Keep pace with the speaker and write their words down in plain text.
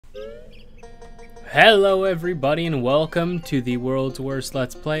Hello everybody and welcome to the world's worst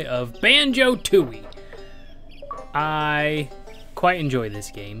Let's Play of Banjo-Tooie. I quite enjoy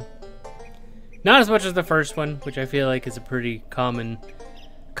this game. Not as much as the first one, which I feel like is a pretty common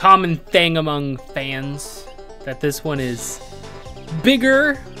thing among fans. That this one is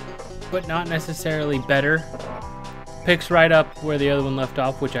bigger, but not necessarily better. Picks right up where the other one left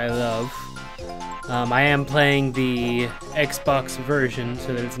off, which I love. I am playing the Xbox version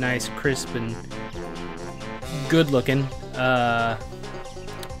so that it's nice, crisp, and good looking. I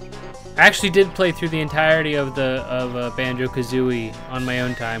actually did play through the entirety of Banjo-Kazooie on my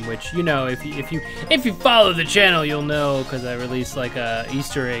own time, which, you know, if you follow the channel, you'll know because I released like a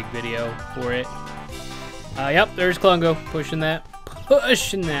Easter egg video for it. Yep, there's Klungo pushing that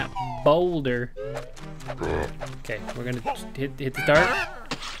boulder. Okay, we're gonna hit the start.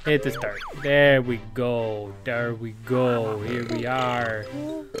 Hit the start. There we go. There we go. Here we are.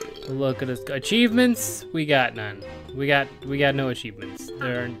 Look at us. Achievements? We got none. We got no achievements.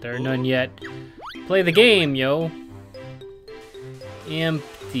 There are none yet. Play the game, yo.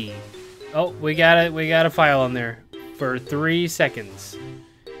 Empty. Oh, we got a file on there for 3 seconds.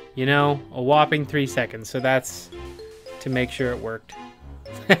 You know, a whopping 3 seconds. So that's to make sure it worked.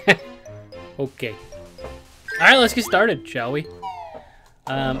 Okay. All right, let's get started, shall we?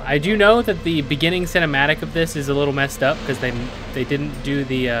 I do know that the beginning cinematic of this is a little messed up because they didn't do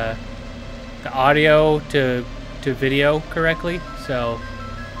the audio to video correctly, so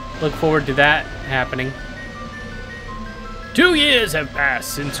look forward to that happening. 2 years have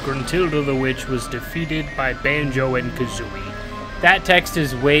passed since Gruntilda the Witch was defeated by Banjo and Kazooie. That text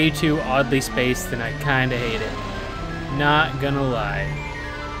is way too oddly spaced and I kinda hate it. Not gonna lie.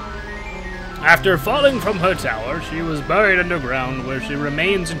 After falling from her tower, she was buried underground where she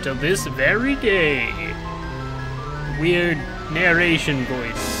remains until this very day. Weird narration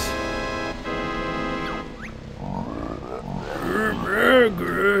voice.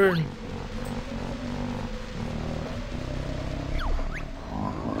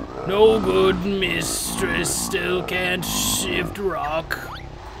 No good mistress, still can't shift rock.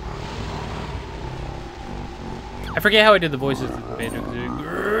 I forget how I did the voices of the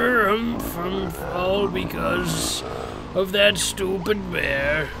Banjo-Kazooie. From fall because of that stupid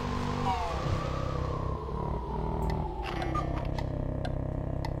bear.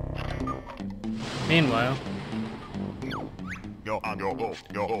 Meanwhile,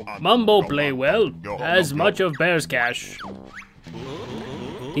 Mumbo play well, has much of Bear's cash.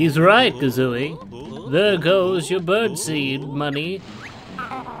 He's right, Kazooie. There goes your birdseed money.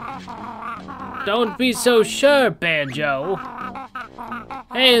 Don't be so sure, Banjo.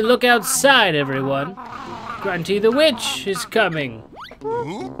 Hey, look outside, everyone. Grunty the Witch is coming.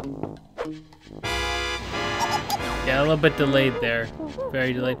 Yeah, a little bit delayed there.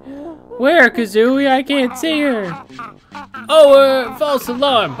 Very delayed. Where, Kazooie? I can't see her. Oh, false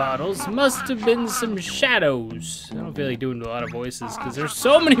alarm bottles. Must have been some shadows. I don't feel like doing a lot of voices because there's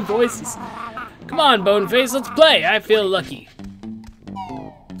so many voices. Come on, Boneface, let's play. I feel lucky.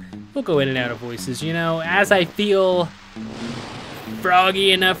 We'll go in and out of voices, you know, as I feel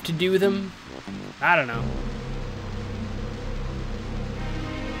froggy enough to do them. I don't know.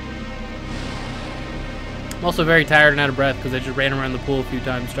 I'm also very tired and out of breath because I just ran around the pool a few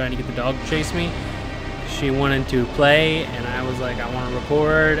times trying to get the dog to chase me. She wanted to play, and I was like, I want to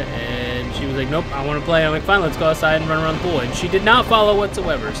record, and she was like, nope, I want to play. I'm like, fine, let's go outside and run around the pool. And she did not follow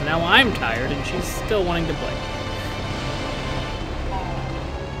whatsoever, so now I'm tired, and she's still wanting to play.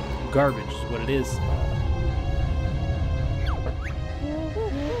 Garbage is what it is.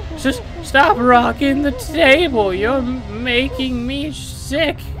 Just stop rocking the table. You're making me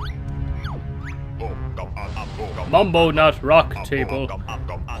sick. Mumbo not rock table.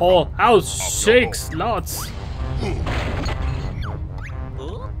 Whole house shakes lots.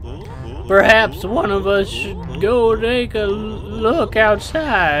 Perhaps one of us should go take a look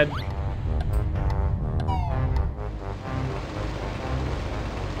outside.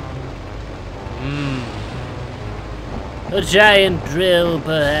 A giant drill,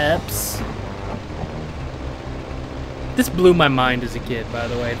 perhaps. This blew my mind as a kid, by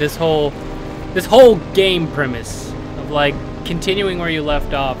the way. This whole game premise of like continuing where you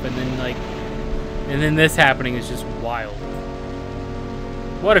left off and then this happening is just wild.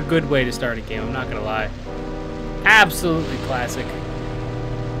 What a good way to start a game, I'm not gonna lie. Absolutely classic.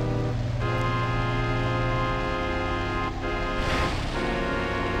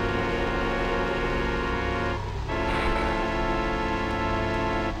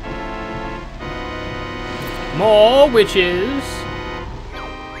 More witches.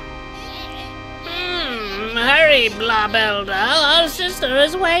 Hurry, Blob Elder, our sister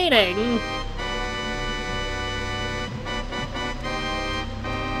is waiting.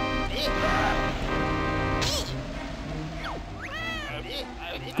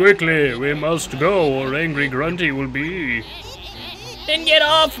 Quickly, we must go, or Angry Grunty will be. Then get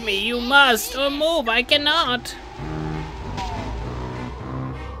off me, you must, or move, I cannot.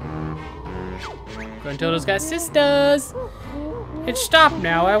 Gruntilda's got sisters. It stopped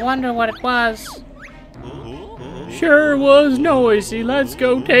now. I wonder what it was. Sure was noisy. Let's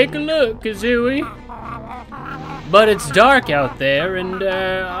go take a look, Kazooie. But it's dark out there, and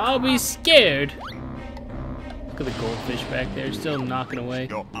I'll be scared. Look at the goldfish back there, still knocking away.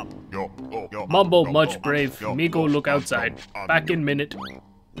 Mumble, much brave. Me go look outside. Back in minute.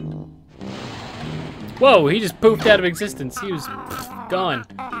 Whoa, he just poofed out of existence. He was gone.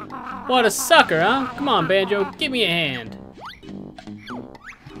 What a sucker, huh? Come on, Banjo, give me a hand.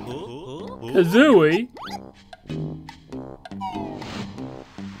 Kazooie?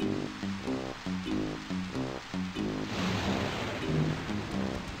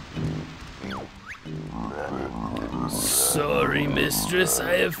 Sorry, mistress,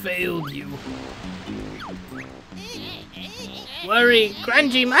 I have failed you. Worry,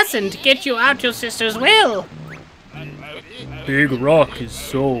 Grungy mustn't get you out your sister's will. Big rock is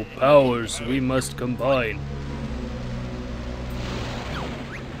soul powers we must combine.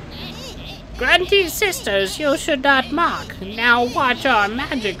 Grunty's sisters you should not mock. Now watch our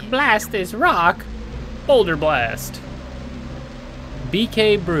magic blast this rock. Boulder Blast.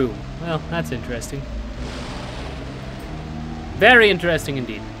 BK Brew. Well, that's interesting. Very interesting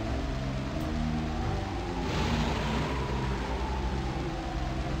indeed.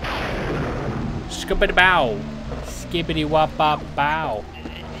 Skippity bow. Skippity wop bop bow.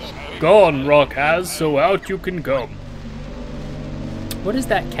 Gone, rock has, so out you can come. What is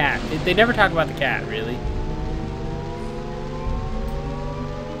that cat? They never talk about the cat, really.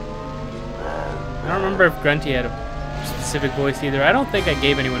 I don't remember if Grunty had a specific voice either. I don't think I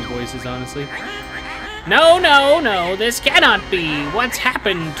gave anyone voices, honestly. No, no, no, this cannot be. What's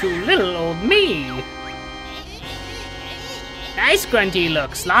happened to little old me? Nice Grunty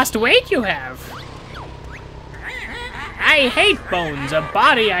looks. Lost weight you have. I hate bones, a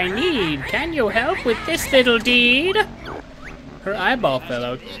body I need. Can you help with this little deed? Her eyeball fell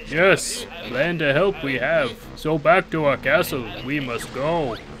out. Yes, plan to help we have. So back to our castle we must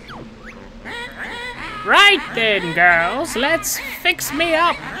go. Right then, girls, let's fix me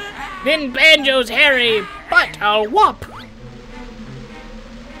up. Then Banjo's hairy butt I'll whoop.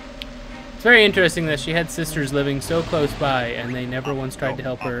 It's very interesting that she had sisters living so close by and they never once tried to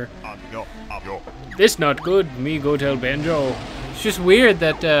help her. This not good, me go tell Banjo. It's just weird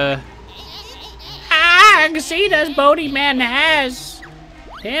that, See this Bodie man has.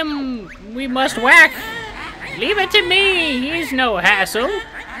 Him we must whack. Leave it to me, he's no hassle.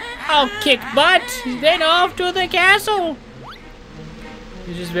 I'll kick butt, then off to the castle.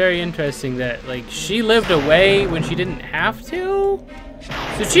 It's just very interesting that, like, she lived away when she didn't have to.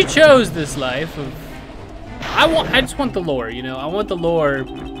 So she chose this life of... I just want the lore, you know? I want the lore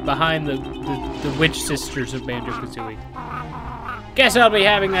behind the witch sisters of Banjo-Kazooie. Guess I'll be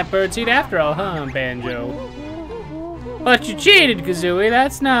having that birdseed after all, huh, Banjo? But you cheated, Kazooie,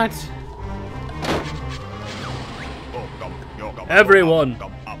 that's not... Everyone,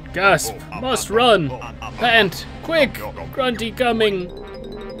 gasp, must run. Pant, quick, Grunty coming.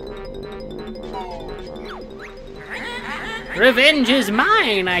 Revenge is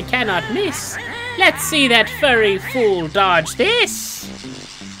mine, I cannot miss. Let's see that furry fool dodge this.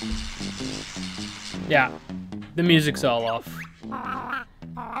 Yeah, the music's all off.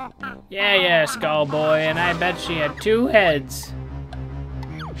 Yeah, Skull Boy, and I bet she had 2 heads.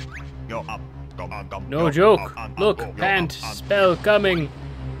 No joke. Look, Pant, spell coming.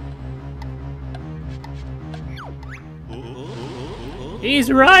 He's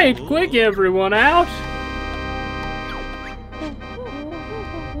right, quick everyone out.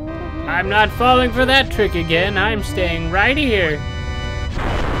 I'm not falling for that trick again, I'm staying right here.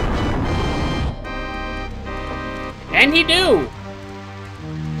 And he do.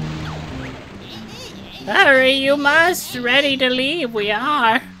 Hurry, you must. Ready to leave, we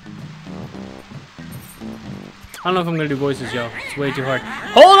are. I don't know if I'm gonna do voices, y'all. It's way too hard.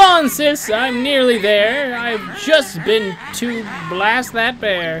 Hold on, sis. I'm nearly there. I've just been to blast that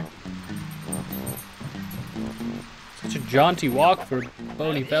bear. Such a jaunty walk for a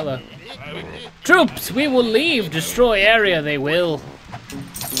bony fella. Troops, we will leave. Destroy area, they will.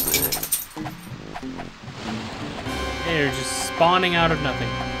 They're just spawning out of nothing.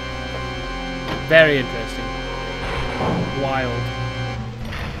 Very interesting. Wild.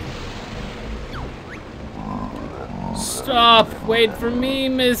 Stop! Wait for me,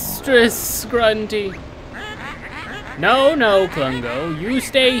 Mistress Grunty. No, no, Klungo. You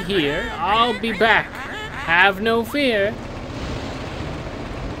stay here. I'll be back. Have no fear.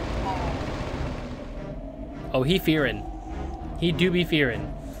 Oh, he fearing. He do be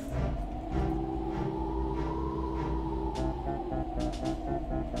fearing.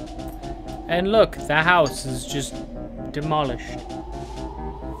 And look, the house is just demolished.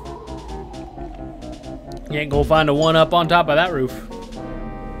 You ain't gonna find a one-up on top of that roof.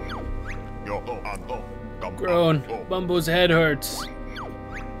 Groan, Bumbo's head hurts.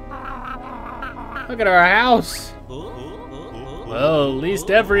 Look at our house. Well, at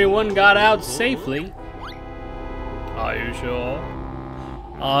least everyone got out safely. Are you sure?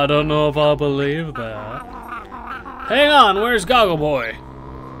 I don't know if I believe that. Hang on, where's Goggle Boy?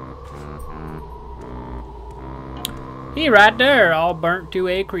 He right there, all burnt to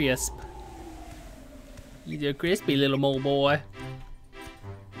a crisp. He's a crispy little mole boy.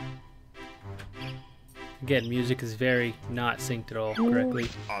 Again, music is very not synced at all correctly.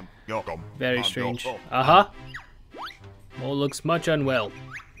 Very strange. Uh-huh. Mole looks much unwell.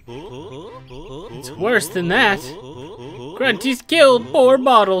 It's worse than that. Grunty's killed poor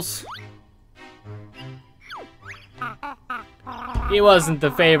Bottles. He wasn't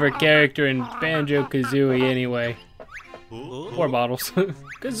the favorite character in Banjo-Kazooie anyway. Poor Bottles.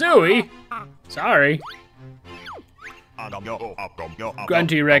 Kazooie? Sorry.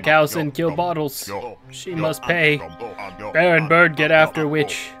 Grunty wreck house and kill Bottles. She must pay. Bear and Bird get after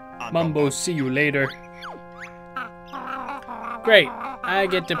Witch. Mumbo, see you later. Great. I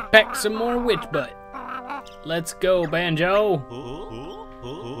get to peck some more witch butt. Let's go, Banjo.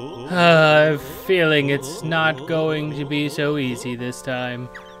 I have a feeling it's not going to be so easy this time.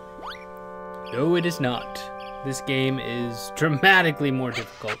 No, it is not. This game is dramatically more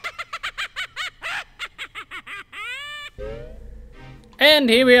difficult. And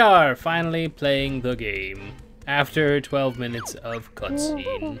here we are, finally playing the game. After 12 minutes of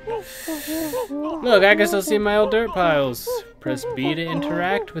cutscene. Look, I can still see my old dirt piles. Press B to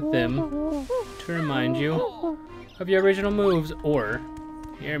interact with them to remind you of your original moves, or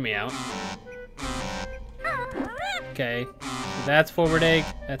hear me out. Okay, so that's forward egg,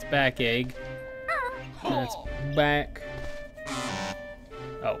 that's back egg, that's back.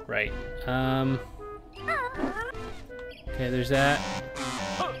 Oh, right. Okay, there's that.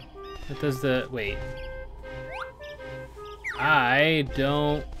 That does the, wait. I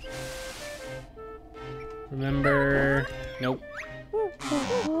don't remember. Nope.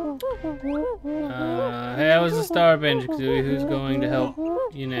 Hey, I was a star Banjo-Kazooie. Who's going to help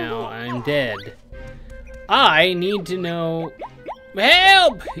you now? I'm dead. I need to know.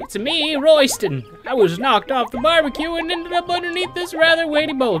 Help! It's me, Royston. I was knocked off the barbecue and ended up underneath this rather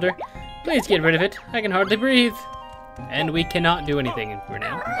weighty boulder. Please get rid of it. I can hardly breathe. And we cannot do anything for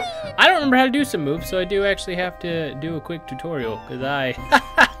now. I don't remember how to do some moves, so I do actually have to do a quick tutorial, because I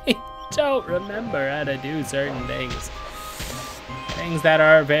don't remember how to do certain things. Things that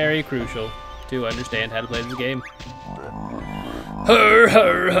are very crucial to understand how to play this game. Hur,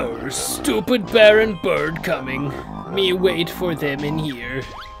 hur, hur, stupid bear and bird coming. Me wait for them in here.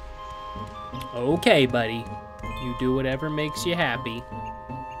 Okay, buddy. You do whatever makes you happy.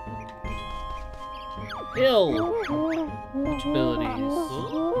 Hill. Which abilities?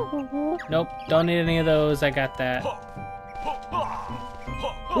 Nope, don't need any of those. I got that.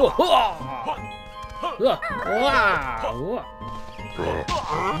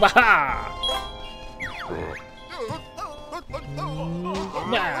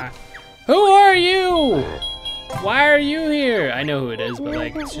 Who are you? Why are you here? I know who it is, but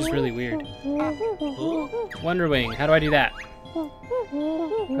like, it's just really weird. Wonder Wing, how do I do that?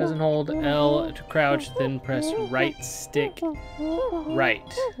 Press and hold L to crouch, then press right stick right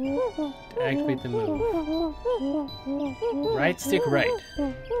to activate the move. Right stick right.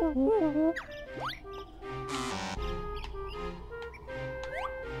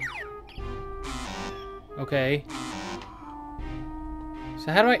 Okay.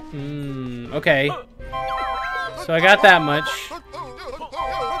 So how do I... okay. So I got that much.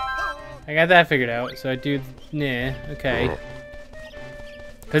 I got that figured out. So I do... Nah, okay.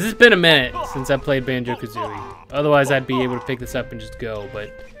 Because it's been a minute since I played Banjo-Kazooie. Otherwise, I'd be able to pick this up and just go,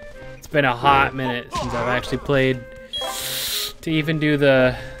 but it's been a hot minute since I've actually played to even do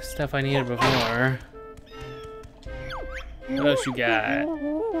the stuff I needed before. What else you got?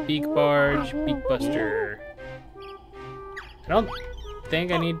 Beak Barge, Beak Buster. I don't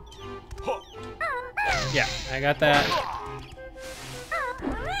think I need... Yeah, I got that.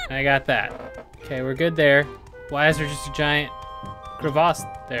 I got that. Okay, we're good there. Why is there just a giant crevasse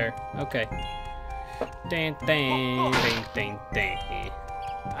there? Okay. Dang, dang, dang, dang, dang.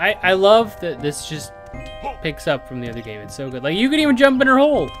 I love that this just picks up from the other game. It's so good. Like, you could even jump in her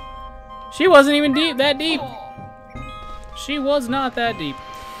hole. She wasn't even that deep. She was not that deep.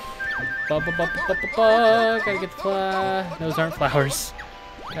 Gotta get the fly. Those aren't flowers.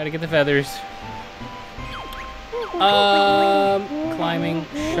 Gotta get the feathers. Climbing,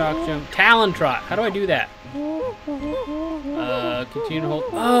 shock jump, talon trot. How do I do that? Continue to hold.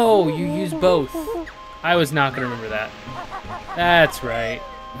 Oh, you use both. I was not gonna remember that. That's right.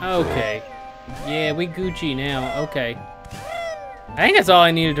 Okay. Yeah, we Gucci now. Okay. I think that's all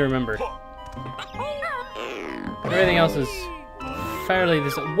I needed to remember. Everything else is fairly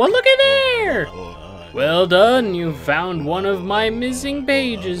this. Well, look at there! Well done. You found one of my missing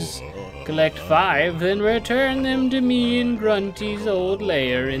pages. Collect 5, then return them to me in Grunty's old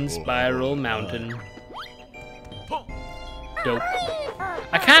lair in Spiral Mountain. Dope.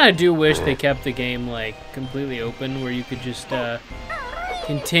 I kind of do wish they kept the game like completely open, where you could just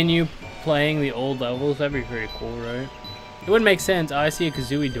continue playing the old levels. That'd be pretty cool, right? It wouldn't make sense. Oh, I see a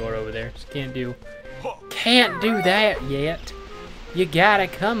Kazooie door over there. Just can't do that yet. You gotta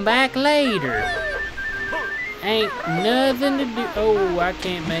come back later. Ain't nothing to do. Oh, I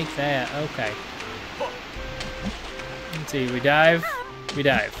can't make that. Okay. Let's see. We dive. We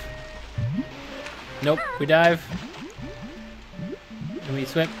dive. Nope. We dive. And we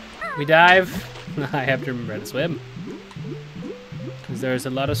swim. We dive. I have to remember how to swim. Because there's a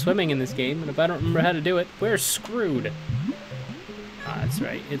lot of swimming in this game, and if I don't remember how to do it, we're screwed. Ah, that's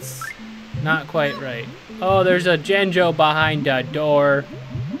right. It's not quite right. Oh, there's a Genjo behind the door.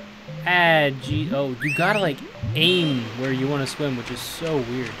 Ah, gee. Oh, you gotta, like, aim where you want to swim, which is so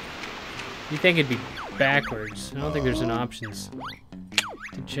weird. You think it'd be backwards. I don't think there's an options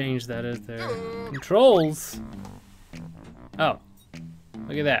to change that, is there? Controls? Oh.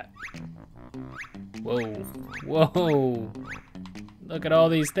 Look at that. Whoa. Whoa. Look at all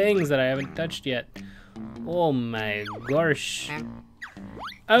these things that I haven't touched yet. Oh my gosh.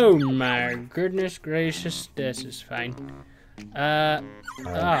 Oh my goodness gracious. This is fine. No,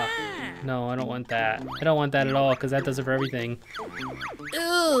 I don't want that. I don't want that at all, because that does it for everything.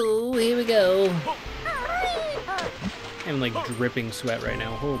 Ooh, here we go. I'm like dripping sweat right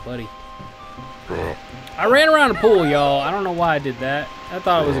now. Oh, buddy. I ran around a pool, y'all. I don't know why I did that. I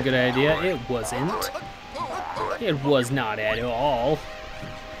thought it was a good idea. It wasn't. It was not at all.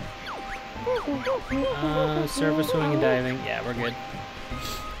 Surface swimming and diving. Yeah, we're good.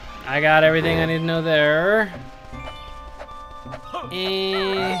 I got everything I need to know there.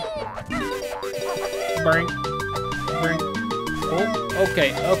 Bring.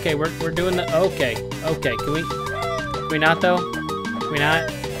 Oh, okay, we're doing the okay. Can we not though? Can we not?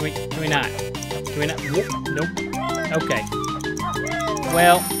 Can we not? Can we not? Nope. Okay.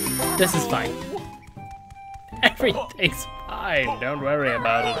 Well, this is fine. Everything's fine. Don't worry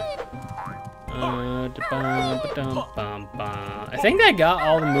about it. I think I got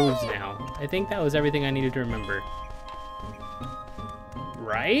all the moves now. I think that was everything I needed to remember.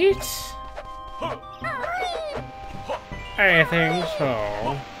 Right? I think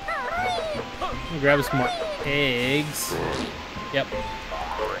so. Let me grab some more eggs. Yep.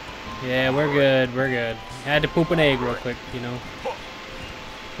 Yeah, we're good. We're good. I had to poop an egg real quick, you know.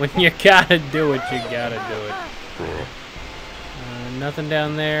 When you gotta do it, you gotta do it. Nothing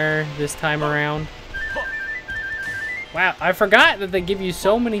down there this time around. Wow, I forgot that they give you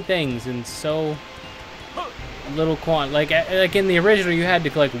so many things in so little like in the original you had to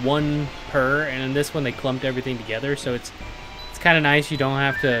collect 1 per, and in this one they clumped everything together, so it's kind of nice. You don't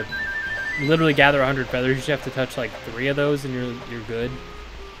have to literally gather 100 feathers. You just have to touch like 3 of those and you're good.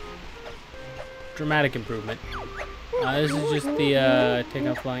 Dramatic improvement. This is just the take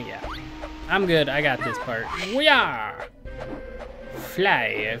off flying. Yeah, I'm good. I got this part. We are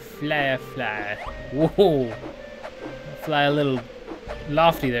fly. Whoa, fly a little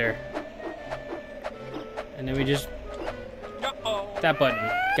lofty there. And then we just that button.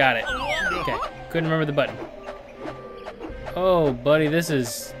 Got it. Okay, couldn't remember the button. Oh, buddy, this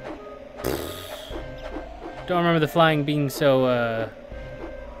is. Don't remember the flying being so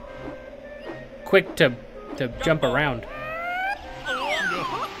quick to jump around.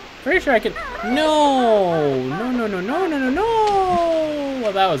 Pretty sure I can. No.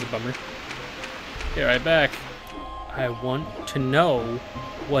 Well, that was a bummer. Be right back. I want to know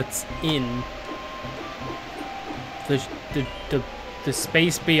what's in the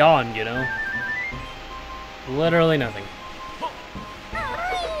space beyond, you know? Literally nothing.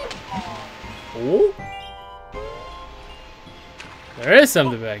 Oh? There is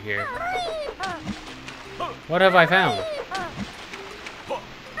something back here. What have I found?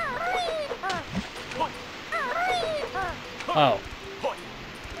 Oh.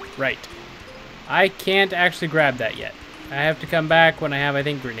 Right. I can't actually grab that yet. I have to come back when I have, I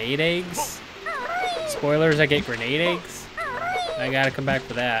think, grenade eggs. Spoilers, I get grenade eggs. I gotta come back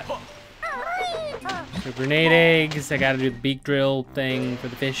for that. So grenade eggs, I gotta do the beak drill thing for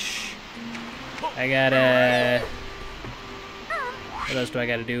the fish. I gotta... What else do I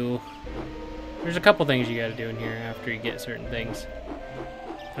gotta do? There's a couple things you gotta do in here after you get certain things.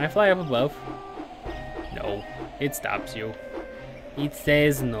 Can I fly up above? No. It stops you. It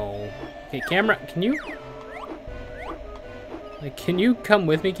says no. Okay, camera, can you? Like, can you come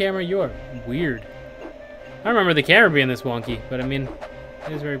with me, camera? You are weird. I don't remember the camera being this wonky, but I mean,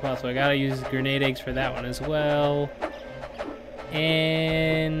 it is very possible. I gotta use grenade eggs for that one as well.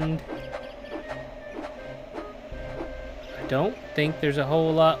 And... I don't think there's a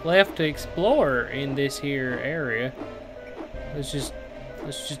whole lot left to explore in this here area. Let's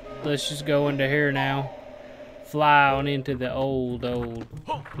just go into here now. Fly on into the old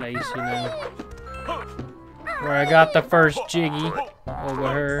place, you know. Where I got the first jiggy over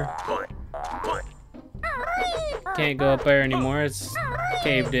her. Can't go up there anymore, it's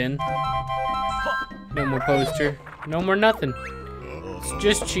caved in. No more poster, no more nothing. It's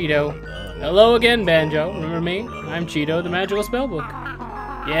just Cheeto. Hello again, Banjo. Remember me? I'm Cheeto, the magical spellbook.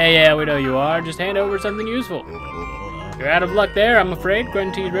 Yeah, we know you are. Just hand over something useful. You're out of luck there, I'm afraid.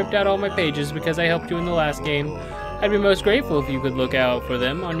 Grunty ripped out all my pages because I helped you in the last game. I'd be most grateful if you could look out for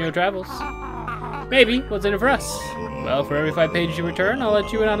them on your travels. Maybe. What's in it for us? Well, for every 5 pages you return, I'll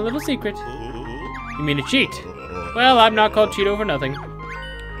let you in on a little secret. You mean to cheat? Well, I'm not called Cheeto for nothing.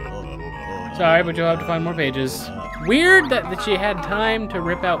 Sorry, but you'll have to find more pages. Weird that she had time to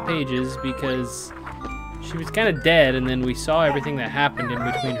rip out pages because she was kind of dead, and then we saw everything that happened in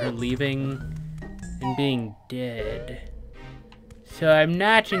between her leaving and being dead. So I'm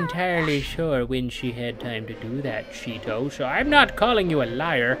not entirely sure when she had time to do that, Cheeto. So I'm not calling you a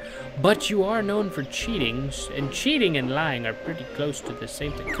liar, but you are known for cheating, and cheating and lying are pretty close to the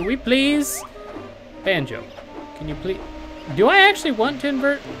same thing. Can we please... Banjo, can you please... Do I actually want to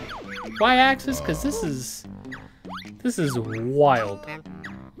invert y-axis? Because this is wild.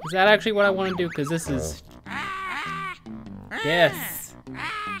 Is that actually what I want to do? Because this is... Yes.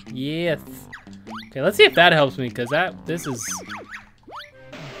 Yes. Okay, let's see if that helps me, because this is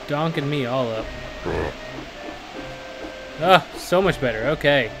donking me all up. Oh, so much better.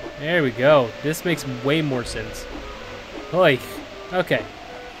 Okay, there we go. This makes way more sense. Oy. Okay,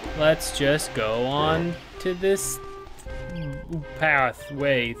 let's just go on to this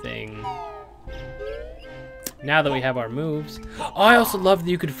pathway thing. Now that we have our moves. Oh, I also love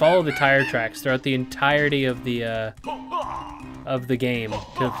that you could follow the tire tracks throughout the entirety of the game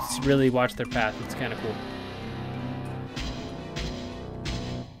to really watch their path. It's kind of cool.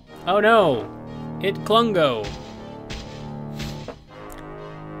 Oh no! It Klungo!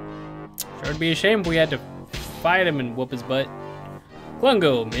 Sure would be a shame if we had to fight him and whoop his butt.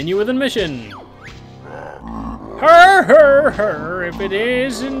 Klungo, menu with a mission! Her, if it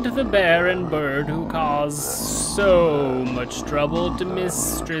isn't the barren bird who caused so much trouble to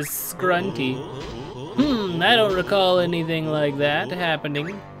Mistress Grunty. I don't recall anything like that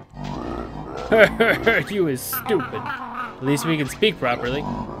happening. You is stupid. At least we can speak properly.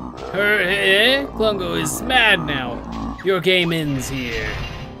 Klungo is mad now. Your game ends here.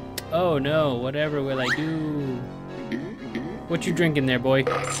 Oh no, whatever will I do? What you drinking there, boy?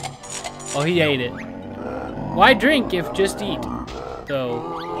 Oh, he ate it. Why drink if just eat,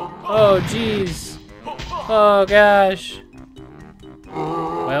 though? Oh, jeez. Oh, gosh.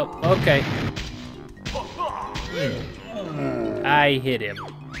 Well, okay. I hit him.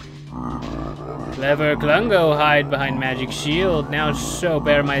 Clever Klungo hide behind magic shield. Now show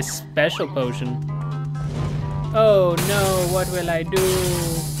bear my special potion. Oh no, what will I do?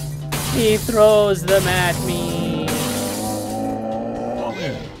 He throws them at me.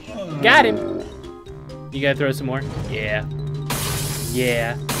 Got him. You gotta throw some more? Yeah.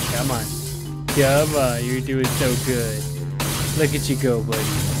 Yeah. Come on. Come on, you're doing so good. Look at you go, buddy.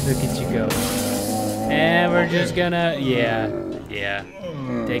 Look at you go. And we're just gonna, yeah.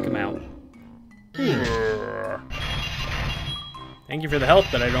 Take him out. Thank you for the help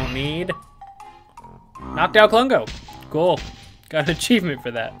that I don't need. Knocked out Klungo. Cool. Got an achievement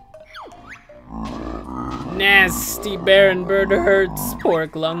for that. Nasty barren bird hurts, poor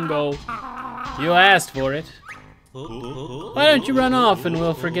Klungo. You asked for it. Why don't you run off and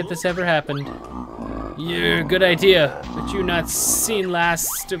we'll forget this ever happened? Yeah, good idea, but you not seen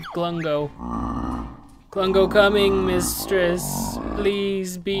last of Klungo. Klungo coming, mistress.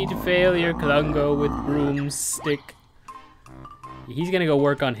 Please beat failure Klungo with broomstick. He's gonna go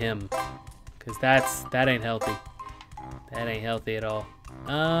work on him, cause that ain't healthy. That ain't healthy at all.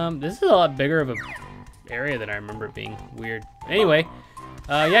 This is a lot bigger of a area than I remember it being. Weird. Anyway,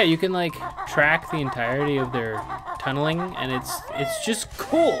 yeah, you can like track the entirety of their tunneling, and it's just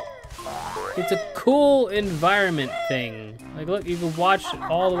cool. It's a cool environment thing. Like, look, you can watch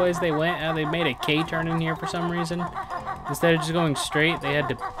all the ways they went. They made a K-turn in here for some reason. Instead of just going straight, they had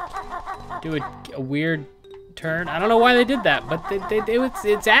to do a weird turn. I don't know why they did that, but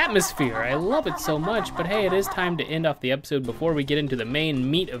it's atmosphere. I love it so much. But hey, it is time to end off the episode before we get into the main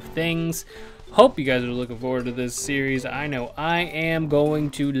meat of things. Hope you guys are looking forward to this series. I know I am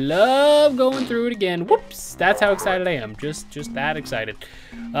going to love going through it again. Whoops, that's how excited I am. Just that excited.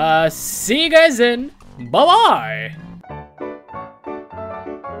 See you guys then. Bye-bye.